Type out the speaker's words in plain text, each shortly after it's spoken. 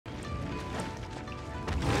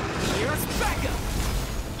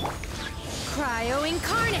Cryo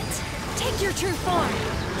Incarnate! Take your true form!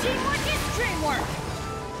 Teamwork is dreamwork!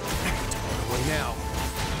 Way now.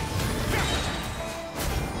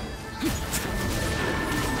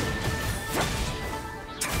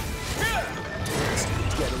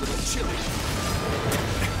 Get a little chilly.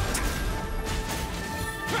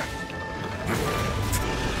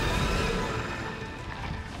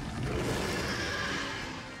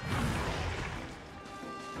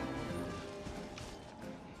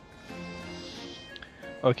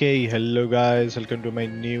 Okay, hello guys, welcome to my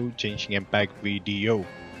new Genshin Impact video.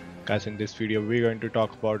 Guys, in this video we're going to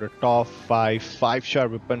talk about the top 5-star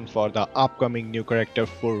weapon for the upcoming new character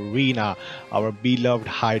Furina, our beloved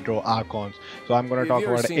Hydro Archons. So I'm going to talk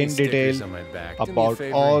about in detail about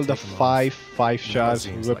all the 5-star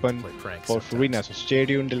weapon for Furina. So stay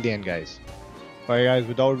tuned till the end, guys. Alright guys,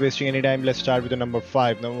 without wasting any time, let's start with the number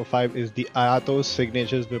 5. Number 5 is the Ayato's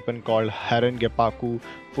signatures weapon called Haren Gepaku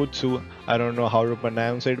Futsu. I don't know how to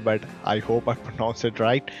pronounce it, but I hope I pronounced it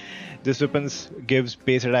right. This weapon gives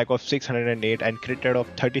base attack of 608 and crit rate of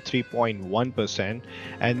 33.1%.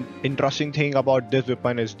 And interesting thing about this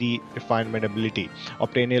weapon is the refinement ability.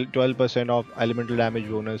 Obtain 12% of elemental damage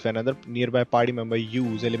bonus when another nearby party member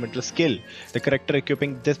use elemental skill. The character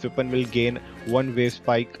equipping this weapon will gain 1 wave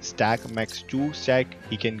spike stack, max 2 stack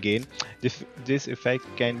he can gain. This effect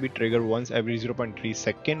can be triggered once every 0.3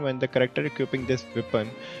 seconds. When the character equipping this weapon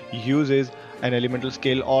uses an elemental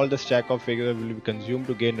skill, all the stack of figures will be consumed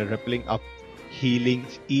to gain a rippling up healing.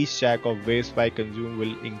 Each stack of wave spike consumed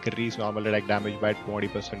will increase normal attack damage by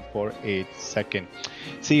 20% for 8 seconds.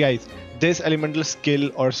 See guys, this elemental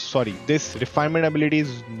skill, or sorry, this refinement ability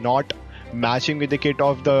is not matching with the kit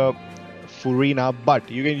of the Furina, but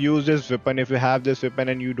you can use this weapon. If you have this weapon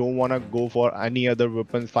and you don't want to go for any other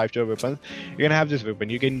weapons, 5-star weapons, you can have this weapon.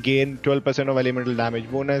 You can gain 12% of elemental damage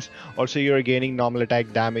bonus. Also, you're gaining normal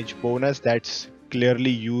attack damage bonus. That's clearly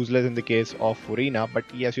useless in the case of Furina, but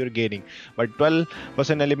yes, you're gaining. But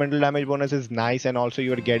 12% elemental damage bonus is nice, and also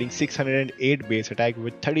you're getting 608 base attack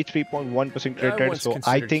with 33.1% crit rate. So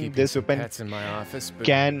I think this weapon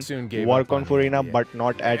can work on Furina, but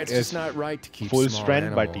not at its full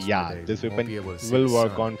strength. But yeah, this weapon will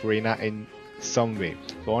work on Furina in some way.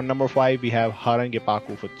 So on number 5 we have Haren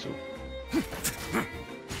Gepaku Futsu.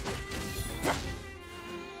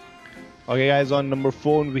 Okay guys, on number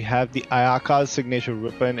 4 we have the Ayaka's signature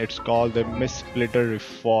weapon. It's called the Mist Splitter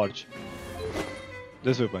Reforge.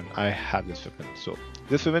 This weapon, I have this weapon. So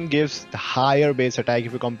this weapon gives the higher base attack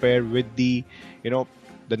if you compare with the,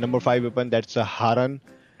 the number 5 weapon, that's a Haren.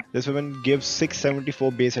 This weapon gives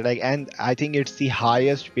 674 base attack, and I think it's the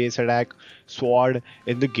highest base attack sword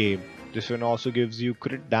in the game. This one also gives you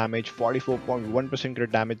crit damage, 44.1%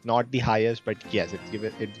 crit damage, not the highest, but yes,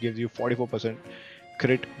 it gives you 44%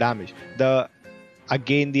 crit damage. The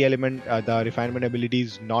refinement ability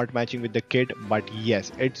is not matching with the kit, but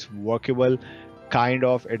yes, it's workable.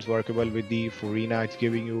 It's workable with the Furina. It's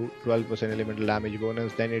giving you 12% elemental damage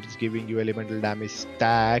bonus. Then it's giving you elemental damage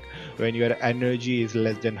stack when your energy is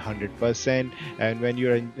less than 100%, and when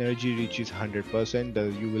your energy reaches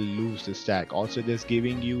 100%, you will lose the stack. Also, this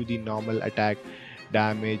giving you the normal attack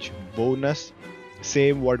damage bonus,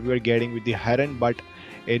 same what we're getting with the Haren, but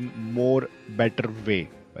in more better way.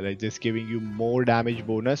 Like just giving you more damage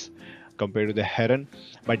bonus compared to the Haren.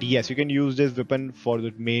 But yes, you can use this weapon for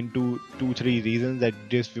the main two, three reasons. That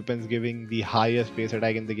this weapon is giving the highest base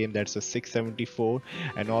attack in the game, that's a 674,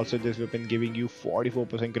 and also this weapon giving you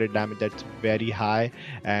 44% crit damage. That's very high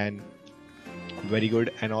and very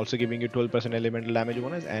good, and also giving you 12% elemental damage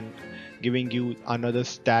bonus and giving you another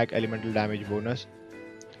stack elemental damage bonus.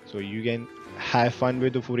 So you can have fun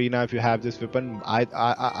with the Furina if you have this weapon. I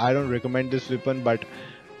don't recommend this weapon, but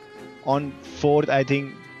on 4th I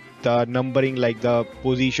think the numbering, like the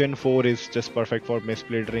position 4 is just perfect for Mist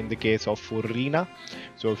Splitter in the case of Furina.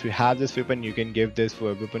 So if you have this weapon, you can give this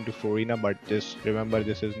weapon to Furina, but just remember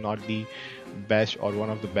this is not the best or one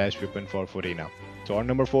of the best weapon for Furina. So on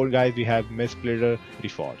number 4 guys, we have Mist Splitter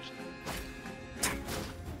Reforged.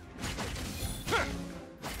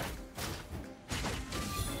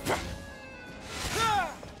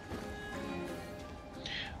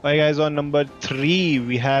 Alright guys, on number 3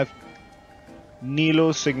 we have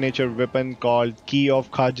Nilo's signature weapon called Key of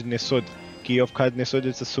Khaj Nisud. Key of Khaj Nisud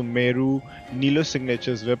is a Sumeru Nilo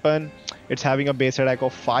signature's weapon. It's having a base attack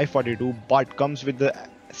of 542, but comes with the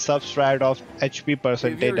substrat of HP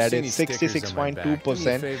percentage, that is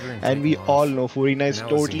 66.2%, and we all know Furina is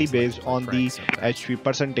totally based on the HP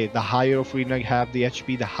percentage. The higher Furina have the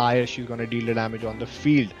HP, the higher she's gonna deal the damage on the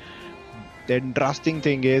field. The interesting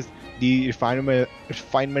thing is the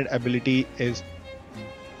refinement ability is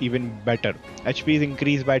even better. HP is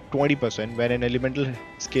increased by 20%. When an elemental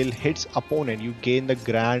skill hits opponent, you gain the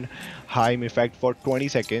Grand Heim effect for 20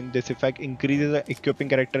 seconds. This effect increases the equipping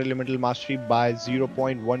character elemental mastery by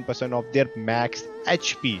 0.1% of their max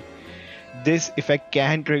HP. This effect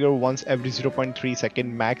can trigger once every 0.3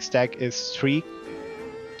 second. Max stack is 3.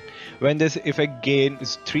 When this effect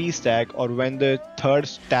gains 3 stack, or when the third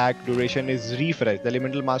stack duration is refreshed, the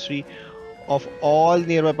elemental mastery of all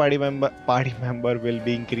nearby party member will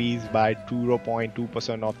be increased by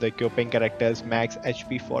 0.2% of the equipping character's max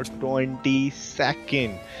HP for 20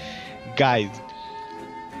 seconds. Guys,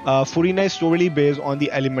 Furina is totally based on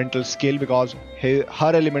the elemental skill, because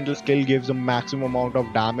her elemental skill gives the maximum amount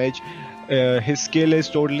of damage. His skill is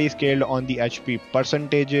totally scaled on the HP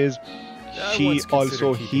percentages. She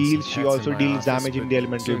also heals, she also deals damage in the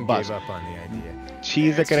elemental burst. She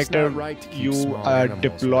is the character you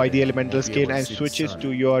deploy the elemental skill and switches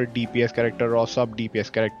to your DPS character or sub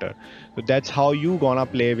DPS character. So that's how you gonna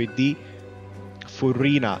play with the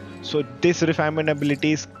Furina. So this refinement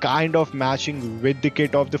ability is kind of matching with the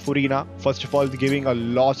kit of the Furina. First of all, it's giving a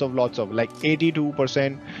lots of like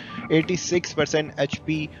 82%, 86%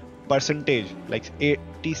 HP percentage, like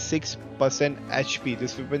 86% HP.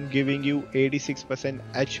 This weapon giving you 86%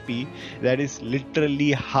 HP. That is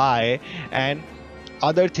literally high. And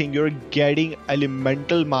other thing, you're getting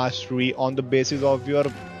elemental mastery on the basis of your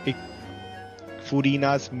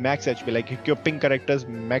Furina's max HP, like equipping character's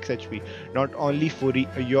max HP. Not only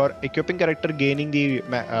your equipping character gaining the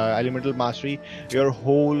elemental mastery, your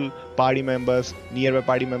whole party members, nearby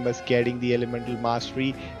party members getting the elemental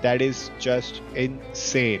mastery. That is just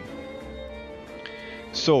insane.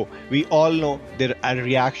 So we all know there a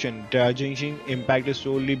reaction. Genshin impact is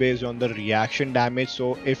solely based on the reaction damage.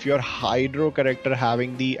 So if your Hydro character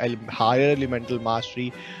having the higher elemental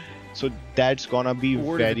mastery, so that's gonna be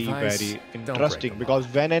very interesting, because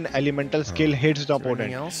when an elemental skill hits the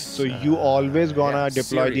opponent, so you always gonna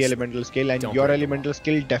deploy the elemental skill, and your elemental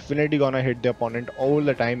skill definitely gonna hit the opponent all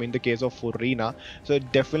the time in the case of Furina. So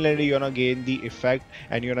definitely you're gonna gain the effect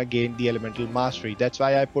and you're gonna gain the elemental mastery. That's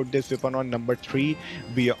why I put this weapon on number 3,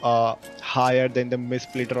 be higher than the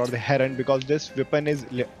Mistsplitter or the Heron, because this weapon is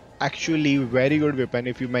actually very good weapon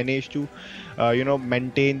if you manage to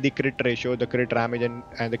maintain the crit ratio, the crit damage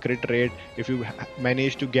and the crit rate. If you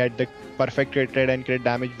manage to get the perfect crit rate and crit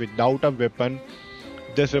damage without a weapon,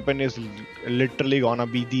 this weapon is literally gonna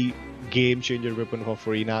be the game changer weapon for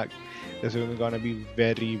Furina. This weapon is gonna be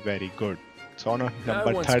very good. So on a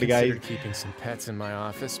number 3, guys, keeping some pets in my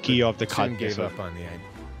office, key of the Tim gave Khatne. up on the idea.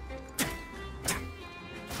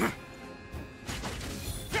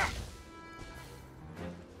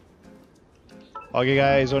 Okay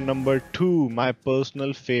guys, on number 2, my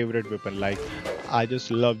personal favorite weapon. Like, I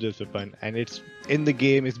just love this weapon, and it's in the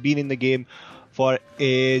game, it's been in the game for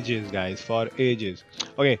ages, guys, for ages.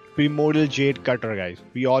 Okay, Primordial Jade Cutter, guys,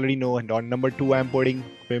 we already know. And on number 2, I'm putting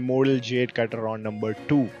Primordial Jade Cutter on number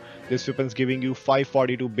 2. This weapon's giving you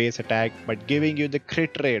 542 base attack, but giving you the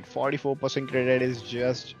crit rate, 44% crit rate, is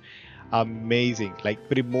just amazing. Like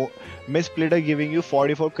Mistsplitter giving you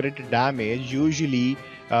 44 crit damage. Usually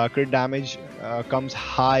crit damage comes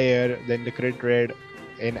higher than the crit rate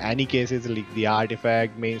in any cases, like the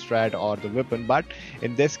artifact, main strat or the weapon, but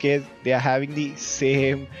in this case they are having the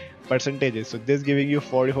same percentages. So this giving you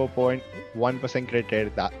 44.1% crit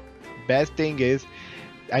rate. The best thing is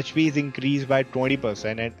HP is increased by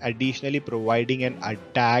 20% and additionally providing an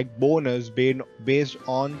attack bonus based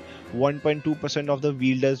on 1.2% of the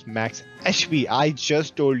wielder's max HP. I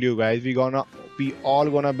just told you guys, we all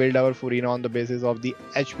gonna build our Furina on the basis of the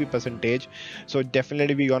HP percentage. So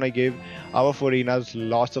definitely we gonna give our Furinas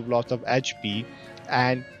lots of HP.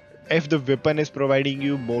 And if the weapon is providing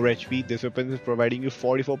you more HP, this weapon is providing you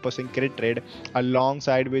 44% crit rate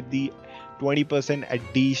alongside with the 20%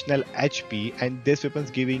 additional HP, and this weapon is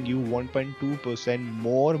giving you 1.2%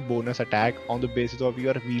 more bonus attack on the basis of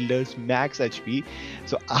your wielder's max HP.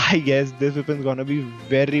 So I guess this weapon is gonna be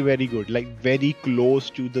very good, like very close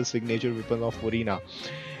to the signature weapon of Furina.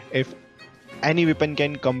 If any weapon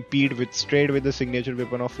can compete with the signature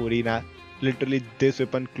weapon of Furina, literally this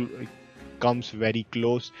weapon comes very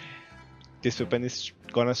close. This weapon is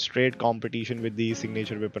gonna straight competition with the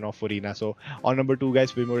signature weapon of Furina. So on number 2,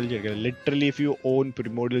 guys, Primordial Jade Cutter. Literally, if you own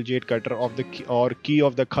Primordial Jade Cutter of the key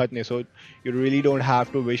of the Khatne, so you really don't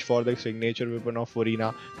have to wish for the signature weapon of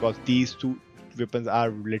Furina, because these two weapons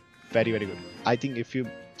are very good. I think if you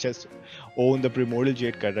just own the Primordial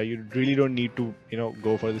Jade Cutter, you really don't need to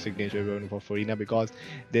go for the signature weapon for Furina, because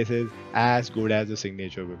this is as good as the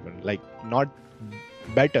signature weapon. Like, not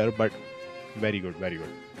better, but very good.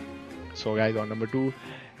 So guys, on number 2,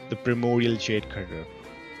 the Primordial Jade Cutter.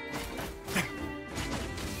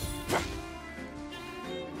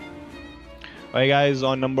 Alright guys,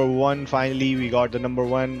 on number 1, finally we got the number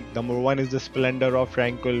 1. Number 1 is the Splendor of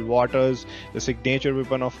Tranquil Waters, the signature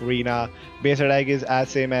weapon of Furina. Base attack is as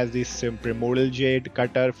same as the Primordial Jade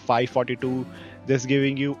Cutter 542. This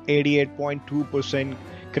giving you 88.2%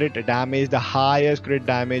 crit damage, the highest crit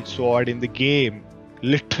damage sword in the game.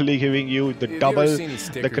 Literally giving you the double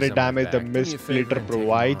the crit damage the Mist Splitter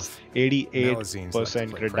provides.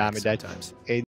 88% crit damage. That's